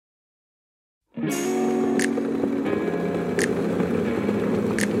This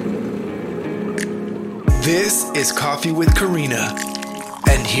is Coffee with Karina.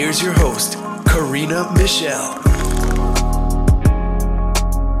 And here's your host, Karina Michelle.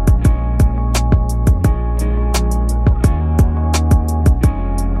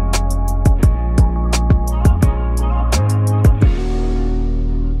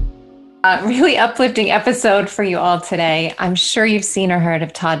 Really uplifting episode for you all today. I'm sure you've seen or heard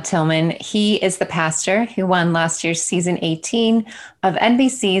of Todd Tilghman. He is the pastor who won last year's season 18 of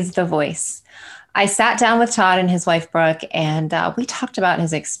NBC's The Voice. I sat down with Todd and his wife, Brooke, and we talked about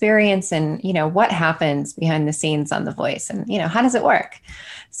his experience and, what happens behind the scenes on The Voice and, how does it work?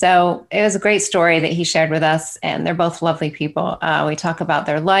 So it was a great story that he shared with us, and they're both lovely people. We talk about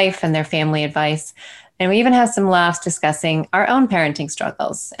their life and their family advice, and we even have some laughs discussing our own parenting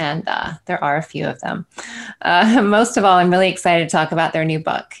struggles, and there are a few of them. Most of all, I'm really excited to talk about their new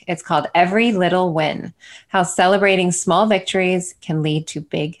book. It's called Every Little Win: How Celebrating Small Victories Can Lead to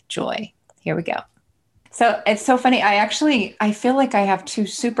Big Joy. Here we go. So it's so funny. I feel like I have two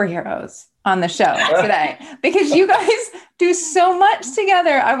superheroes on the show today because you guys do so much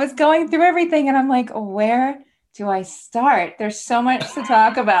together. I was going through everything and I'm like, where do I start? There's so much to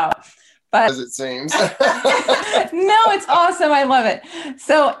talk about. But as it seems. No, it's awesome. I love it.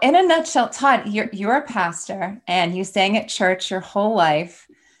 So in a nutshell, Todd, you're a pastor and you sang at church your whole life,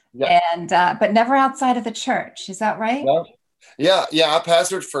 and but never outside of the church. Is that right? Yeah. I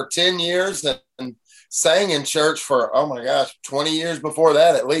pastored for 10 years and sang in church for, 20 years before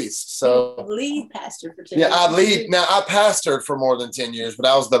that at least. So lead pastor for 10 years. Now I pastored for more than 10 years, but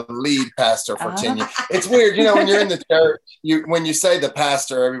I was the lead pastor for 10 years. It's weird, when you're in the church, when you say the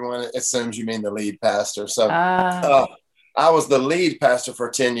pastor, everyone assumes you mean the lead pastor. So I was the lead pastor for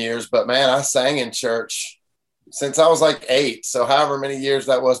 10 years, but man, I sang in church since I was like 8. So however many years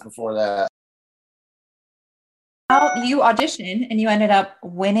that was before that. You auditioned and you ended up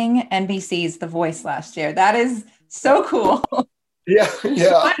winning NBC's The Voice last year. That is so cool. Yeah.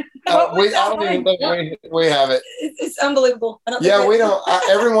 I don't even think we have it. It's unbelievable. We don't.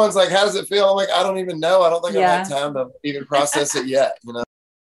 Everyone's like, how does it feel? I'm like, I don't even know. I don't think I've had time to even process it yet.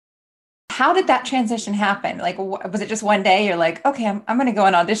 How did that transition happen? Like, was it just one day you're like, okay, I'm going to go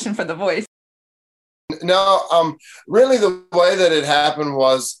and audition for The Voice? No, really the way that it happened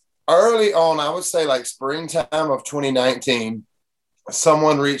was, early on, I would say like springtime of 2019,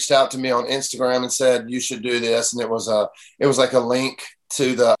 someone reached out to me on Instagram and said, you should do this. And it was like a link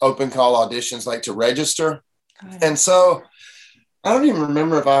to the open call auditions, like to register. And so I don't even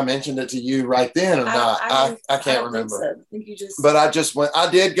remember if I mentioned it to you right then or not. I can't remember. So. I think you just... But I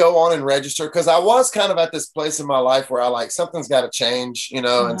did go on and register because I was kind of at this place in my life where I like, something's got to change,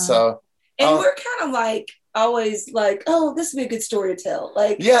 and so. And we're kind of like, always like, oh, this would be a good story to tell.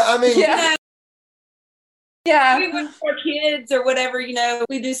 Like, we went for kids or whatever,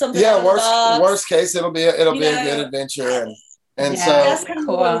 we do something. Yeah, worst case, it'll be a good adventure, and so that's kind of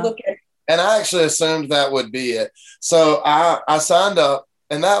cool. What we look at. And I actually assumed that would be it. So I signed up,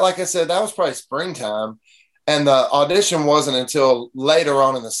 and that, like I said, that was probably springtime, and the audition wasn't until later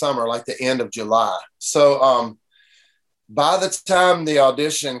on in the summer, like the end of July. So by the time the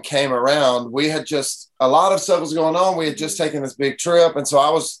audition came around, we had a lot of stuff was going on. We had just taken this big trip. And so I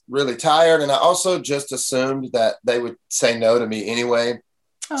was really tired. And I also just assumed that they would say no to me anyway.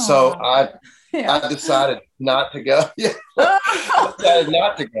 Aww. So I decided not to go. I decided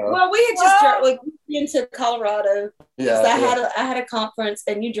not to go. Well, we had just into Colorado. Yeah. So I had a conference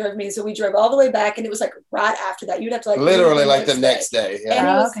and you drove me. So we drove all the way back, and it was like right after that. You'd have to literally like the next day. Yeah. And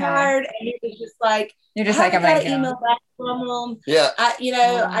he was tired, and he was just like, you're just like, I'm got an email back from him. Yeah.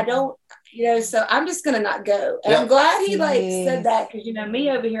 I don't, so I'm just gonna not go. And I'm glad he said that, because me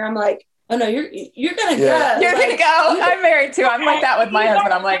over here, I'm like, oh no, you're gonna go. You're gonna go. I'm married too. I'm like that with my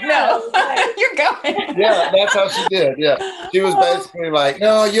husband. I'm like, no, you're going. Yeah, that's how she did. Yeah, she was basically like,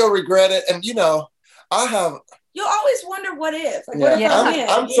 no, you'll regret it. And you'll always wonder what if. Like, what if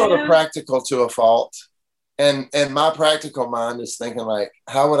I'm sort of practical to a fault, and my practical mind is thinking like,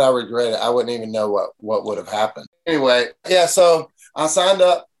 how would I regret it? I wouldn't even know what would have happened. Anyway, so I signed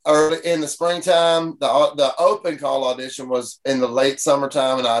up early in the springtime. The open call audition was in the late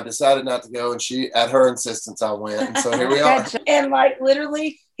summertime, and I decided not to go, and at her insistence, I went, and so here we are. And like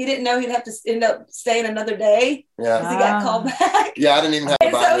literally, he didn't know he'd have to end up staying another day. Yeah, because he got called back. Yeah, I didn't even have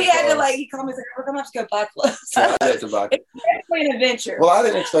to buy. So he had to he called me and said, we're gonna have to go buy clothes. So I had to buy. It's definitely an adventure. Well, I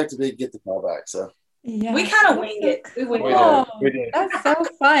didn't expect to get the call back, so. Yeah. We kind of winged it. We did. That's so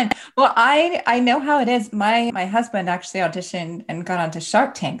fun. Well, I know how it is. My husband actually auditioned and got onto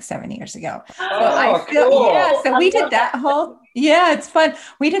Shark Tank 7 years ago. So Oh, cool. yeah, so I we did love that whole, yeah, it's fun.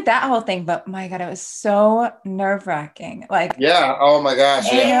 We did that whole thing, but my God, it was so nerve-wracking. Like, Yeah. Oh my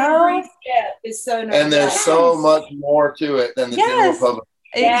gosh. Yeah. every step is so nerve-wracking. And there's so much more to it than the general public.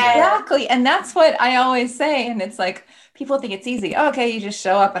 Exactly. And that's what I always say. And it's like, people think it's easy. Okay, you just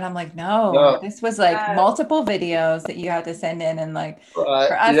show up. And I'm like, no, this was like multiple videos that you had to send in. And like, for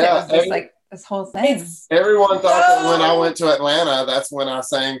us, it was just like this whole thing. Everyone thought that when I went to Atlanta, that's when I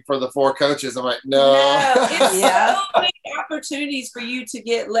sang for the 4 coaches. I'm like, no. It's so many opportunities for you to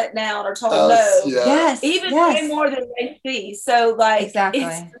get let down or told no. Yes. Even way more than they see. So like,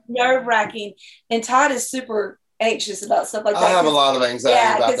 it's nerve-wracking. And Todd is super anxious about stuff like that. I have a lot of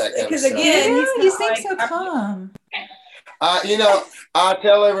anxiety about that kind of stuff. Because again, you seem so calm. You know, I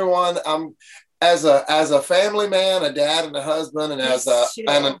tell everyone I'm as a family man, a dad and a husband, and as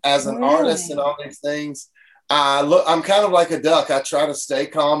an artist and all these things. I'm kind of like a duck. I try to stay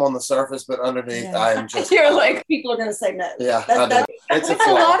calm on the surface, but underneath I am just. You're like, people are going to say no. Yeah, it's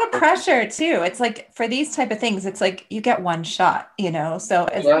a lot of pressure too. It's like for these type of things, it's like you get one shot, you know. So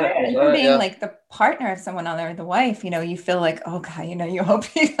as being like the partner of someone or the wife, you know, you feel like, oh God, you know, you hope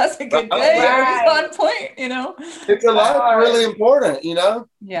he has a good day. He's on point, you know. It's a lot really important, you know.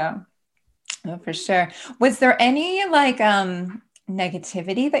 Yeah, oh, for sure. Was there any like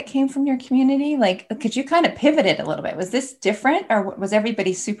negativity that came from your community? Like, could you kind of pivot it a little bit? Was this different, or was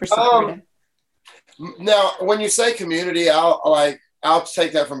everybody super supportive? Now, when you say community, I'll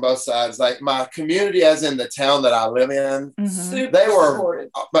take that from both sides. Like my community, as in the town that I live in, they were supportive,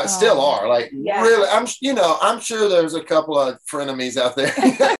 but still are. Like really, I'm sure there's a couple of frenemies out there.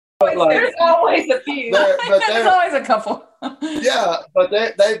 But like, there's always a few. There's always a couple. Yeah, but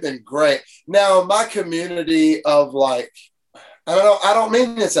they've been great. Now, my community of like, I don't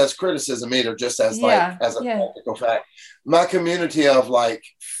mean this as criticism either, just as like as a practical fact. My community of like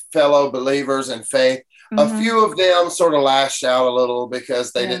fellow believers in faith, a few of them sort of lashed out a little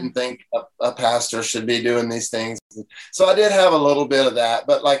because they didn't think a pastor should be doing these things. So I did have a little bit of that,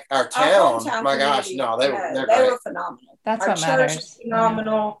 but like our town, my gosh, no, they were phenomenal. That's our what matters. Church is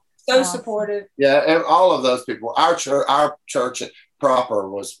phenomenal, so supportive. Yeah, and all of those people. Our church proper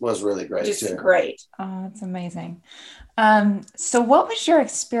was really great. Just too. Great. Oh, it's amazing. So what was your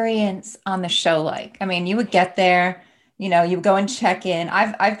experience on the show like? I mean, you would get there, you know, you would go and check in.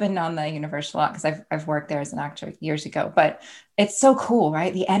 I've been on the Universal a lot because I've worked there as an actor years ago, but it's so cool,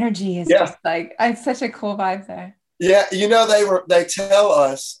 right? The energy is just like, it's such a cool vibe there. Yeah. You know, they tell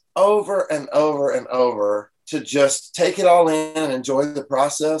us over and over and over to just take it all in and enjoy the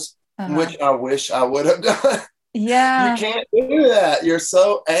process, which I wish I would have done. Yeah. You can't do that. You're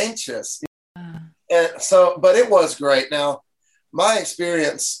so anxious. And so, but it was great. Now, my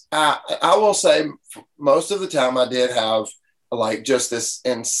experience, I will say most of the time I did have like just this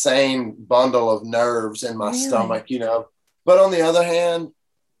insane bundle of nerves in my stomach, you know. But on the other hand,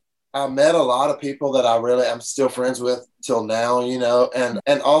 I met a lot of people that I'm still friends with till now, you know, and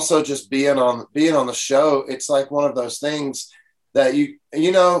also just being on the show, it's like one of those things that you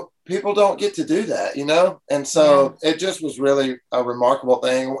know, people don't get to do that, you know? And so it just was really a remarkable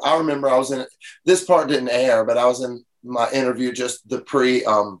thing. I remember I was this part didn't air, but I was in my interview, just the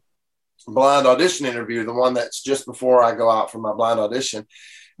blind audition interview, the one that's just before I go out for my blind audition.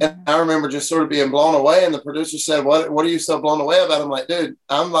 And I remember just sort of being blown away. And the producer said, what are you so blown away about? I'm like, dude,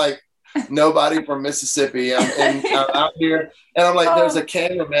 I'm like nobody from Mississippi. I'm out here. And I'm like, there's a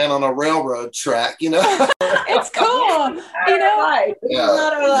cameraman on a railroad track, you know? It's cool. You know?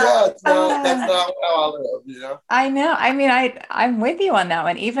 That's not how I live, you know? I know. I mean, I'm with you on that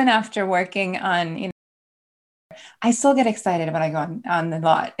one. Even after working on, you know, I still get excited when I go on the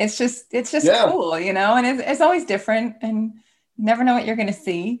lot. It's just cool, you know, and it's always different and you never know what you're going to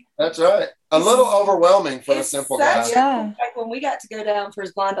see. That's right. A little overwhelming for a simple guy. Like when we got to go down for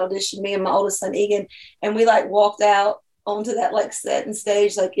his blind audition, me and my oldest son, Egan, and we like walked out onto that like set and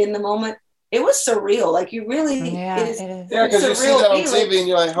stage, like in the moment. It was surreal. Like you really, it is. Yeah, because you see that on TV and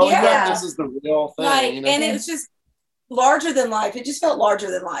you're like, holy crap, this is the real thing. Like, you know? And it was just larger than life. It just felt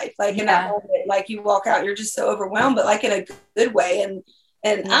larger than life. Like in that moment, like you walk out, you're just so overwhelmed, but like in a good way.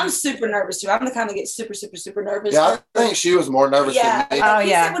 And I'm super nervous too. I'm the kind that gets super, super, super nervous. Yeah, I think she was more nervous than me. Oh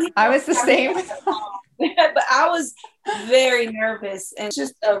yeah, I was the same. But I was very nervous and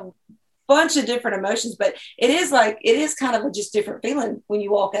just a bunch of different emotions. But it is kind of a just different feeling when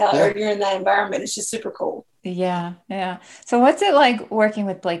you walk out or you're in that environment. It's just super cool. Yeah, yeah. So what's it like working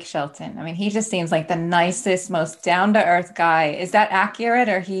with Blake Shelton? I mean, he just seems like the nicest, most down to earth guy. Is that accurate,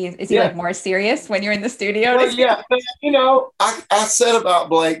 or is he like Yeah. more serious when you're in the studio? Well, yeah, but, I said about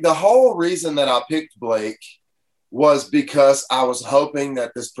Blake, the whole reason that I picked Blake was because I was hoping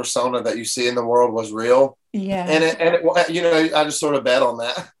that this persona that you see in the world was real. Yeah. And I just sort of bet on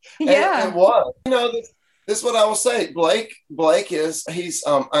that. Yeah. It was. This is what I will say. Blake he's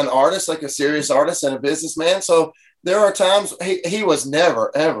an artist, like a serious artist and a businessman. So there are times he was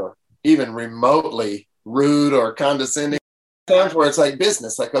never, ever even remotely rude or condescending. Times where it's like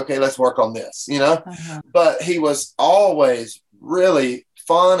business, like, okay, let's work on this, but he was always really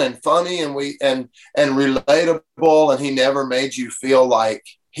fun and funny and relatable. And he never made you feel like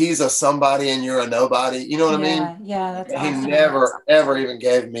he's a somebody and you're a nobody. You know what I mean? Yeah. That's he awesome. never, ever even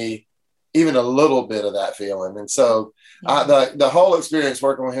gave me even a little bit of that feeling. And so the whole experience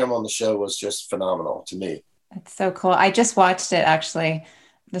working with him on the show was just phenomenal to me. It's so cool. I just watched it actually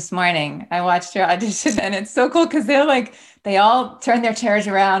this morning. I watched your audition, and it's so cool because they all turn their chairs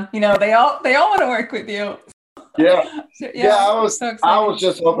around. They all want to work with you. Yeah. I was so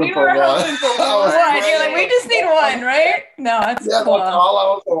just hoping for one. You're like, we just need one, right? No, that's cool. That's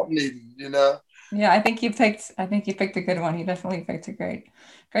all I was needing, Yeah, I think you picked a good one. You definitely picked a great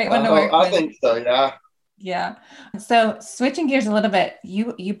one to work with. I think so, yeah. Yeah. So switching gears a little bit,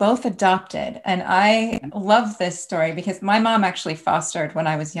 you both adopted, and I love this story because my mom actually fostered when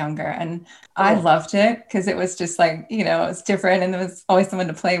I was younger, and I loved it because it was just like, it was different and there was always someone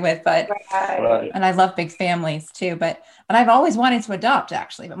to play with, and I love big families too, and I've always wanted to adopt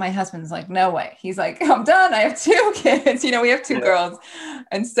actually, but my husband's like, no way. He's like, I'm done. I have 2 kids, we have 2 girls.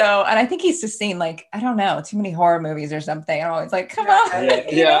 And I think he's just seen like, I don't know, too many horror movies or something. I'm always like, come on.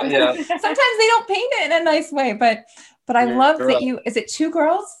 Yeah. Sometimes they don't paint it in a nice way, but I love that is it 2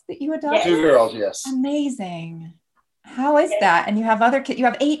 girls that you adopted? 2 girls, yes. Amazing. How is that? And you have other kids, you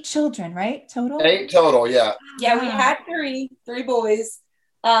have 8 children, right? Total? 8 total, yeah. Yeah, we had 3 boys.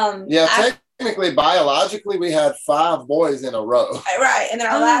 Technically, biologically, we had 5 boys in a row. Right. And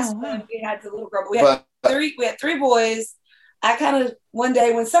then our last one, we had the little girl, but we had 3 boys. I kind of, one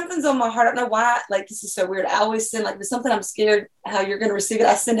day when something's on my heart, I don't know why, like, this is so weird. I always send, like, there's something I'm scared how you're going to receive it.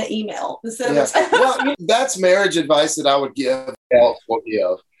 I send an email. Well, that's marriage advice that I would give.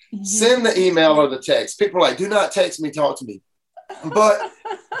 Send the email or the text. People are like, do not text me, talk to me. But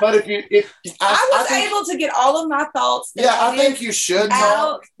I was able to get all of my thoughts. I think you should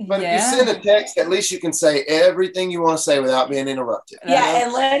talk. But if you send a text, at least you can say everything you want to say without being interrupted. Yeah,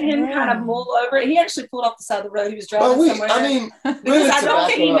 and let him kind of mull over it. He actually pulled off the side of the road. He was driving somewhere. Because I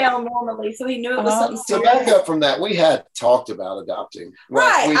don't email normally, so he knew it was something serious. To back up from that, we had talked about adopting.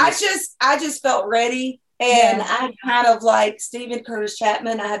 Right. I just felt ready. And I kind of like Stephen Curtis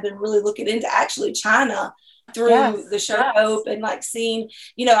Chapman. I had been really looking into actually China through the show Hope, and like seeing,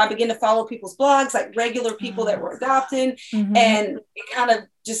 I began to follow people's blogs, like regular people that were adopting, and it kind of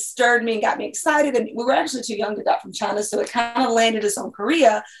just stirred me and got me excited. And we were actually too young to adopt from China, so it kind of landed us on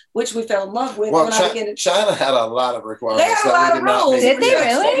Korea, which we fell in love with. Well, China had a lot of requirements. They had a lot of rules. Did they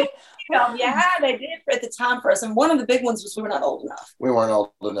really? Yeah, they did at the time for us. And one of the big ones was we were not old enough. We weren't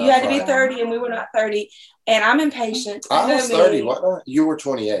old enough. You had to be 30, and we were not 30. And I'm impatient. I was 30. What? You were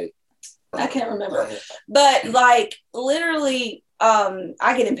 28. I can't remember. But like literally,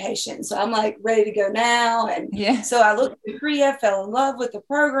 I get impatient. So I'm like ready to go now. And so I looked at Korea, fell in love with the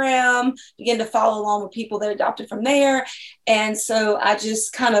program, began to follow along with people that adopted from there. And so I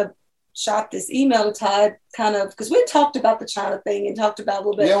just kind of shot this email to Todd, kind of, because we talked about the China thing and talked about a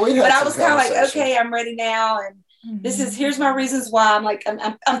little bit. Yeah, but I was kind of like, okay, I'm ready now. And here's my reasons why. I'm like,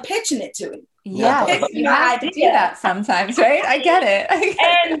 I'm pitching it to him. Yeah, you have to do that sometimes, right? I get it.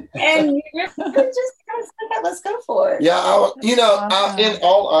 and you're just kind of like, let's go for it. Yeah, in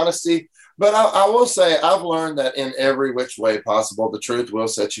all honesty, but I will say I've learned that in every which way possible, the truth will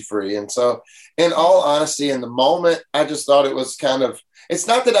set you free. And so, in all honesty, in the moment, I just thought it was kind of. It's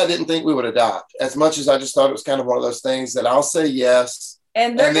not that I didn't think we would adopt, as much as I just thought it was kind of one of those things that I'll say yes.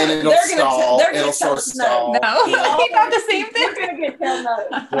 And then it'll stall. It'll sort of stall. No, he thought the same thing. They're going to get told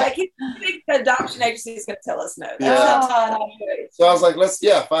no. Like, he thinks the adoption agency is going to tell us no. That's how Todd operates. So I was like, let's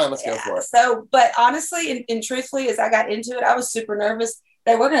go for it. So, but honestly and truthfully, as I got into it, I was super nervous.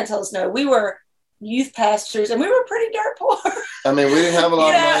 They were going to tell us no. We were youth pastors, and we were pretty dirt poor. I mean, we didn't have a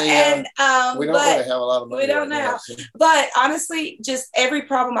lot of money. And we don't really have a lot of money. We don't now. But honestly, just every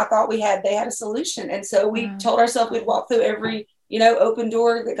problem I thought we had, they had a solution. And so we told ourselves we'd walk through every open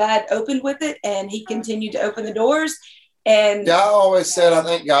door that God opened with it, and he continued to open the doors. And I always said, I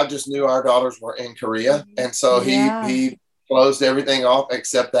think God just knew our daughters were in Korea. And so he closed everything off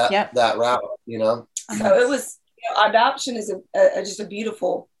except that route, So it was, adoption is just a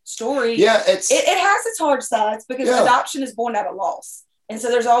beautiful story. Yeah, it has its hard sides because adoption is born out of loss. And so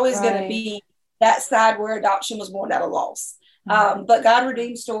there's always going to be that side where adoption was born out of loss. But God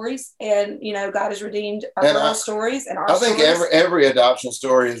redeems stories, and God has redeemed our girls' stories and our I think stories. every adoption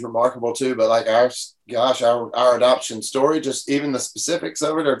story is remarkable too, but like our adoption story, just even the specifics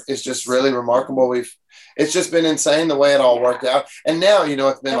of it it's just really remarkable. It's just been insane the way it all worked out. And now,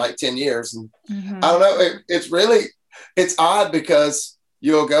 it's been like 10 years and I don't know, it's odd because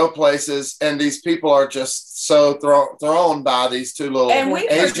you'll go places and these people are just so thrown by these two little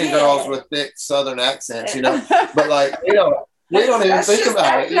Asian girls with thick Southern accents, but like, we don't even think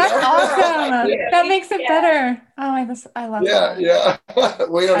about it. That's awesome. That makes it better. Oh, I love that. Yeah.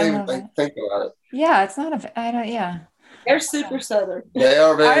 We don't even think about it. Yeah, it's not They're super Southern. They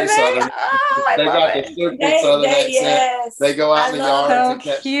are very Southern. Oh, they got the super Southern accent. Yes. They go out in the yard to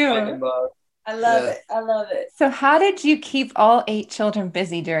catch bugs. I love it. I love it. So how did you keep all 8 children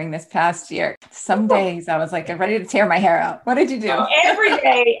busy during this past year? Some days I was like, I'm ready to tear my hair out. What did you do? Every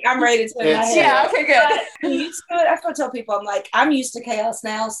day I'm ready to tear my hair out. Yeah, okay, good. I'm used to it. I tell people, I'm like, I'm used to chaos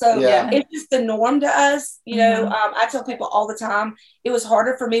now. So it's just the norm to us. I tell people all the time, it was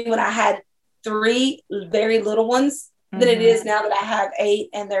harder for me when I had 3 very little ones than it is now that I have 8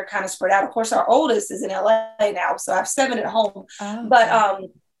 and they're kind of spread out. Of course, our oldest is in LA now, so I have 7 at home. Oh, but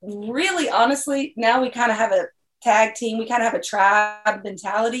really, honestly, now we kind of have a tag team. We kind of have a tribe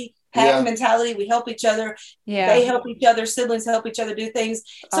mentality, pack mentality. We help each other. Yeah. They help each other. Siblings help each other do things.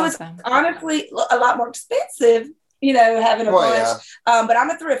 So it's honestly a lot more expensive, having a bunch. Yeah. But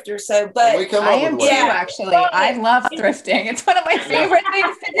I'm a thrifter. So, but I am too, actually. I love thrifting. It's one of my favorite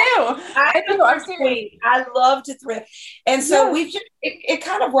things to do. I love to thrift. And so it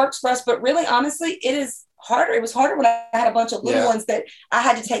kind of works for us, but really, honestly, it is harder. It was harder when I had a bunch of little ones that I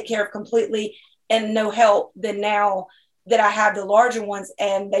had to take care of completely and no help than now that I have the larger ones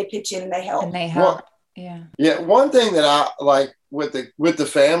and they pitch in and they help. Well, yeah. One thing that I like with the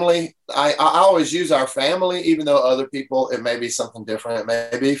family, I always use our family, even though other people, it may be something different. It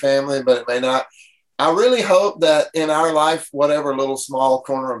may be family, but it may not. I really hope that in our life, whatever little small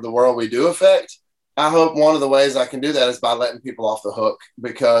corner of the world we do affect, I hope one of the ways I can do that is by letting people off the hook,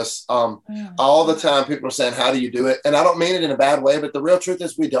 because all the time people are saying, how do you do it? And I don't mean it in a bad way, but the real truth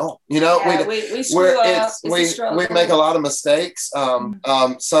is we don't. We screw up. We make a lot of mistakes.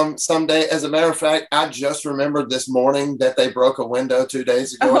 Someday, as a matter of fact, I just remembered this morning that they broke a window 2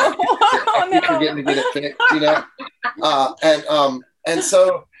 days ago. Forgetting to get it fixed, and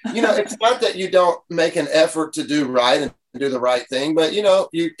so, it's not that you don't make an effort to do right and do the right thing, but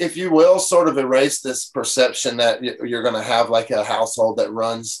if you will sort of erase this perception that you're going to have like a household that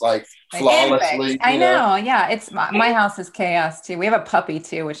runs like flawlessly. I know. Yeah. It's my house is chaos too. We have a puppy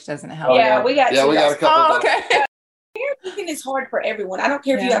too, which doesn't help. We got a couple. Oh, okay. Cooking is hard for everyone. I don't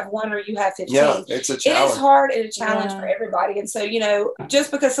care if you have 1 or you have 15. Yeah, it's a challenge. It is hard and a challenge for everybody. And so,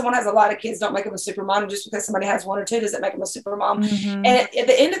 just because someone has a lot of kids don't make them a super mom. Just because somebody has 1 or 2 doesn't make them a super mom. And at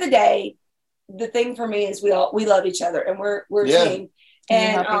the end of the day, the thing for me is we love each other and we're a team.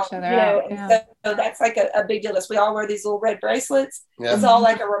 And so that's like a big deal. We all wear these little red bracelets. It's all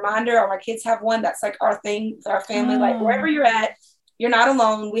like a reminder. Or my kids have one. That's like our thing with our family. Like wherever you're at, you're not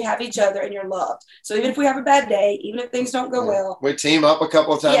alone. We have each other and you're loved. So even if we have a bad day, even if things don't go well, we team up a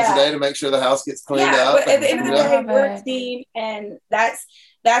couple of times a day to make sure the house gets cleaned up. But at the end of the day, we're a team, and that's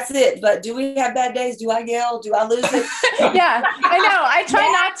it. But do we have bad days? Do I yell? Do I lose it? Yeah, I know. I try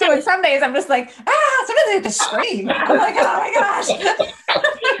not to. And some days I'm just like, sometimes I have to scream. I'm like, oh my gosh.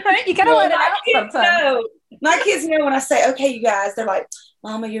 You gotta let it out sometimes. My kids know when I say, okay, you guys, they're like,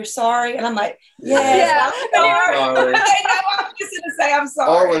 Mama, you're sorry. And I'm like, I'm sorry. I'm just going to say I'm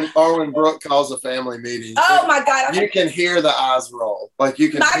sorry. Or when Brooke calls a family meeting. Oh my God. You can hear the eyes roll. Like you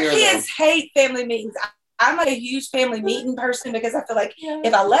can hear them. My kids hate family meetings. I'm like a huge family meeting person because I feel like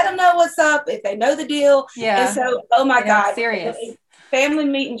if I let them know what's up, if they know the deal. Yeah. And so, oh my God. Serious. Family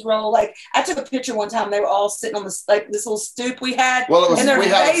meetings roll. Like I took a picture one time. They were all sitting on this little stoop we had. Well, we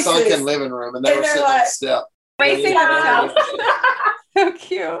had a sunken living room and they were sitting on the step. Racing themselves. So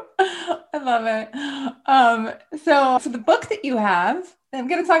cute. I love it. So the book that you have, I'm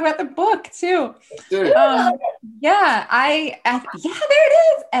going to talk about the book too. There it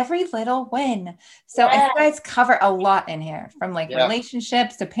is. Every Little Win. So you guys cover a lot in here, from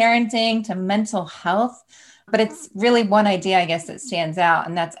relationships to parenting to mental health. But it's really one idea, I guess, that stands out.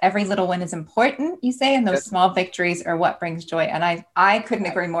 And that's every little win is important, you say, and those small victories are what brings joy. And I couldn't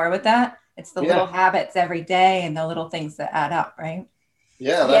agree more with that. It's the little habits every day and the little things that add up, right?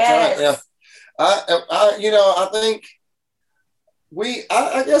 Yeah, that's right. Yeah. I think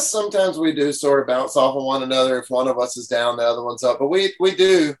I guess sometimes we do sort of bounce off of one another. If one of us is down, the other one's up. But we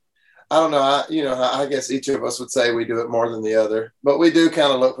do. I don't know. I guess each of us would say we do it more than the other. But we do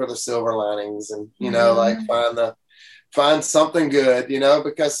kind of look for the silver linings and like find something good.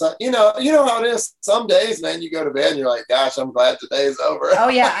 Because you know how it is. Some days, man, you go to bed and you're like, "Gosh, I'm glad today's over." Oh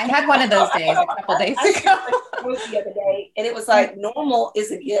yeah, I had one of those days a couple days ago. The other day, and it was like normal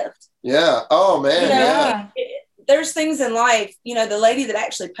is a gift. Yeah. Oh man. Yeah. There's things in life, the lady that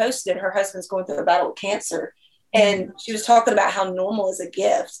actually posted, her husband's going through a battle with cancer. And she was talking about how normal is a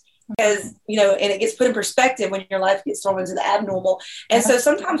gift because, and it gets put in perspective when your life gets thrown into the abnormal. And so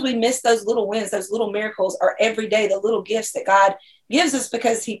sometimes we miss those little wins, those little miracles are every day, the little gifts that God gives us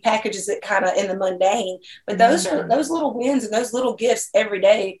because he packages it kind of in the mundane. But those little wins and those little gifts every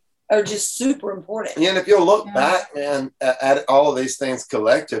day are just super important. And if you'll look back, man, at all of these things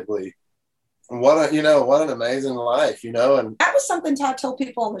collectively, what an amazing life, and that was something Todd told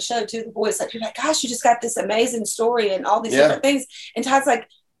people on the show too. The boys, like, you're like, gosh, you just got this amazing story and all these different things. And Todd's like,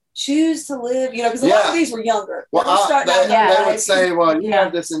 choose to live, because a lot of these were younger. Well, they would say, well, you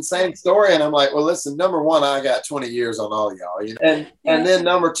have this insane story. And I'm like, well, listen, number one, I got 20 years on all y'all, and then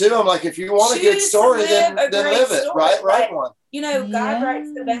number two, I'm like, if you want a good story, then live it, right? Write one. God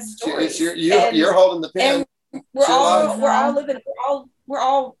writes the best stories. You're holding the pen. We're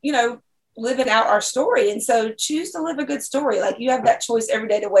all living out our story. And so choose to live a good story. Like you have that choice every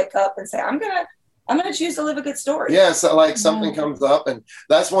day to wake up and say, I'm going to choose to live a good story. Yeah. So like something comes up, and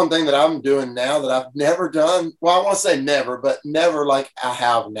that's one thing that I'm doing now that I've never done. Well, I want to say never, but never like I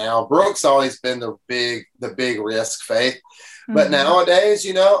have now. Brooke's always been the big risk, Faith. But nowadays,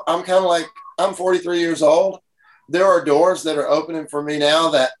 I'm kind of like, I'm 43 years old. There are doors that are opening for me now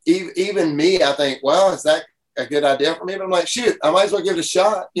that even me, I think, well, is that a good idea for me? But I'm like, shoot, I might as well give it a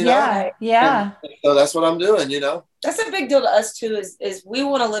shot, Yeah. And so that's what I'm doing, That's a big deal to us too, is we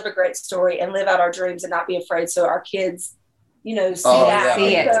want to live a great story and live out our dreams and not be afraid. So our kids, see that.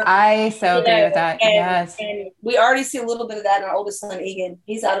 See it. I so agree with that. Yes. And we already see a little bit of that in our oldest son, Egan.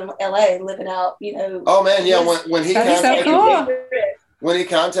 He's out in LA living out, Oh man. Yeah. When he contacted so cool. When he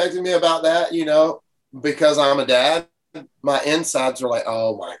contacted me about that, because I'm a dad, my insides were like,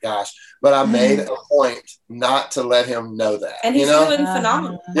 oh my gosh. But I made a point not to let him know that. And he's doing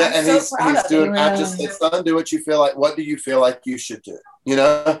phenomenal. Yeah, and he's doing, I just said, son, do what you feel like. What do you feel like you should do?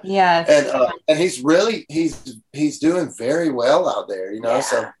 Yes. And he's really, he's doing very well out there,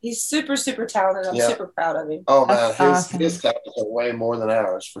 so. He's super, super talented. I'm super proud of him. Oh man, his talents are way more than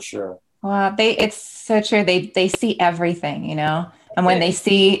ours for sure. Wow. It's so true. They see everything, And when they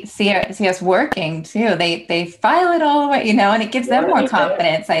see us working too, they file it all away, and it gives them more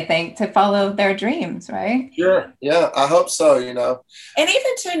confidence, I think, to follow their dreams, right? Sure. Yeah, I hope so, And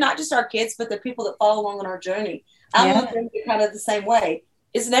even too, not just our kids, but the people that follow along on our journey. I want them to be kind of the same way.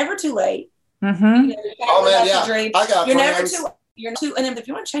 It's never too late. Mm-hmm. Oh man, yeah. I got You're friends. never too. And if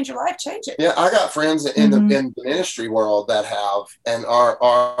you want to change your life, change it. Yeah, I got friends in the ministry world that have and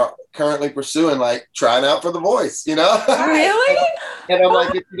are currently pursuing, like trying out for The Voice, Really? And I'm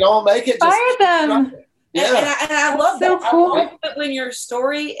like, if you don't make it, just fire them. Yeah. And I love so that. Cool. I love that when your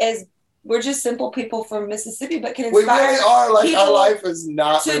story is, we're just simple people from Mississippi, but can inspire. We really are. Like our life is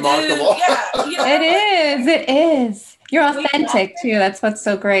not remarkable. It is. You're authentic too. That's what's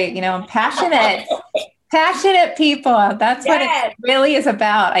so great. Passionate. Passionate people. That's what it really is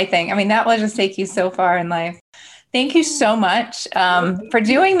about, I think. I mean, that will just take you so far in life. Thank you so much for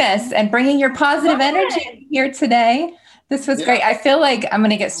doing this and bringing your positive energy here today. This was great. I feel like I'm going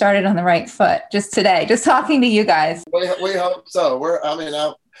to get started on the right foot just today, just talking to you guys. We hope so.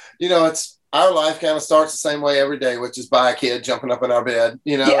 It's our life kind of starts the same way every day, which is by a kid jumping up in our bed,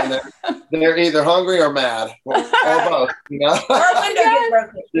 and they're either hungry or mad or both, Our window gets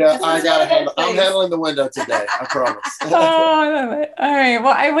broken. Yeah, I'm handling the window today. I promise. Oh, I love it. All right.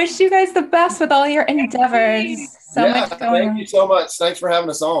 Well, I wish you guys the best with all your endeavors. So much going on. Thank you so much. Thanks for having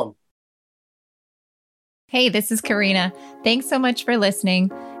us on. Hey, this is Karina. Thanks so much for listening.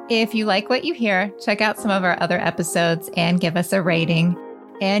 If you like what you hear, check out some of our other episodes and give us a rating.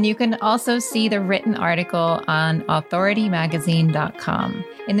 And you can also see the written article on authoritymagazine.com.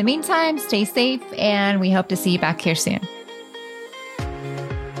 In the meantime, stay safe, and we hope to see you back here soon.